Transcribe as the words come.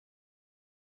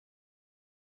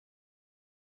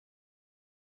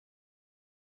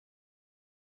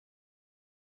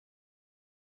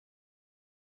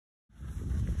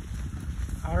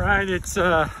All right, it's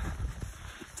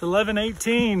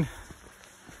 11:18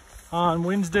 on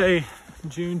Wednesday,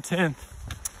 June 10th,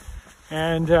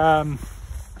 and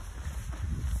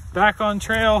back on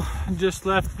trail. Just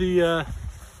left the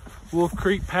Wolf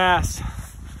Creek Pass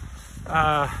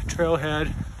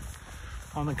trailhead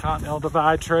on the Continental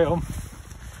Divide Trail,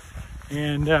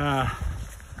 and I'm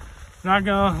not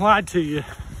gonna lie to you,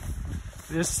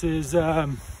 this is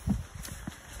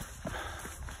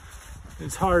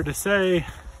it's hard to say,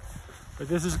 but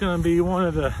this is going to be one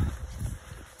of the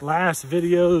last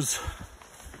videos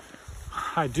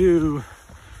I do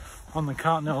on the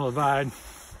Continental Divide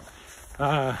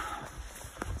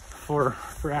for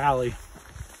Allie.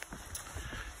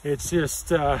 It's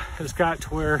just it's got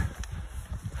to where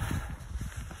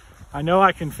I know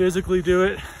I can physically do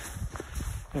it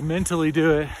and mentally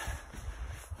do it,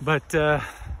 but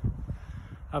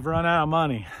I've run out of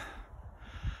money,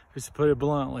 just to put it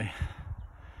bluntly.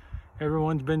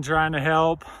 Everyone's been trying to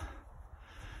help,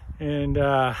 and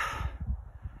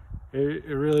it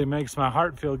really makes my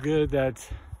heart feel good that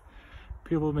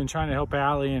people have been trying to help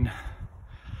Allie and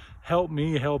help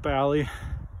me help Allie.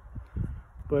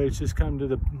 But it's just come to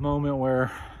the moment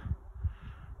where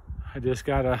I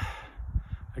gotta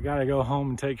go home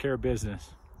and take care of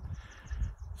business.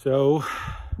 So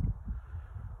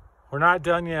we're not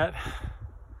done yet.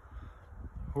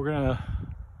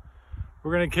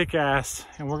 We're gonna kick ass,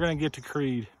 and we're gonna get to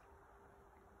Creed.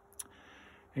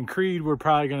 In Creed, we're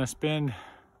probably gonna spend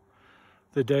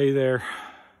the day there,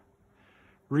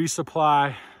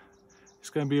 resupply.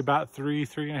 It's gonna be about three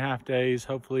and a half days.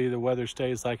 Hopefully the weather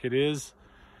stays like it is.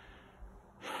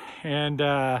 And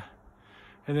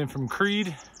then from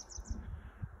Creed,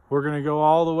 we're gonna go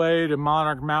all the way to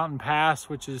Monarch Mountain Pass,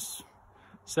 which is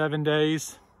 7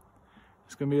 days.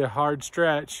 It's gonna be a hard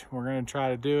stretch. We're gonna try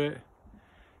to do it.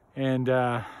 And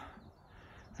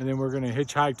then we're gonna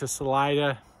hitchhike to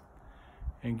Salida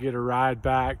and get a ride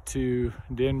back to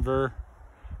Denver.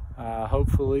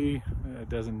 Hopefully,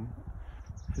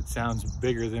 it sounds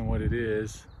bigger than what it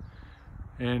is.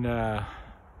 And,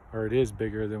 or it is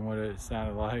bigger than what it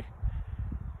sounded like.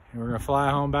 And we're gonna fly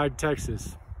home back to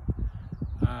Texas.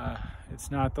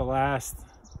 It's not the last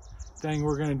thing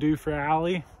we're gonna do for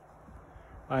Allie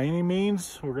by any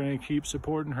means. We're gonna keep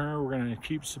supporting her. We're gonna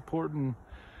keep supporting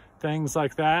things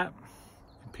like that,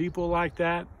 and people like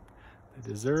that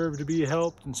deserve to be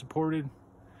helped and supported.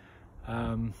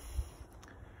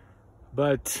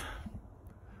 But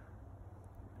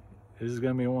this is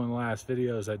gonna be one of the last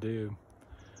videos I do.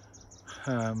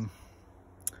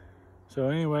 So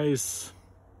anyways,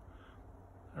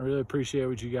 I really appreciate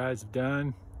what you guys have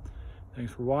done.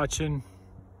 Thanks for watching,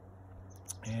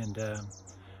 and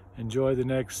enjoy the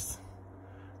next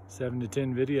 7 to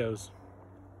 10 videos.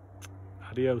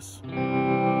 Adios.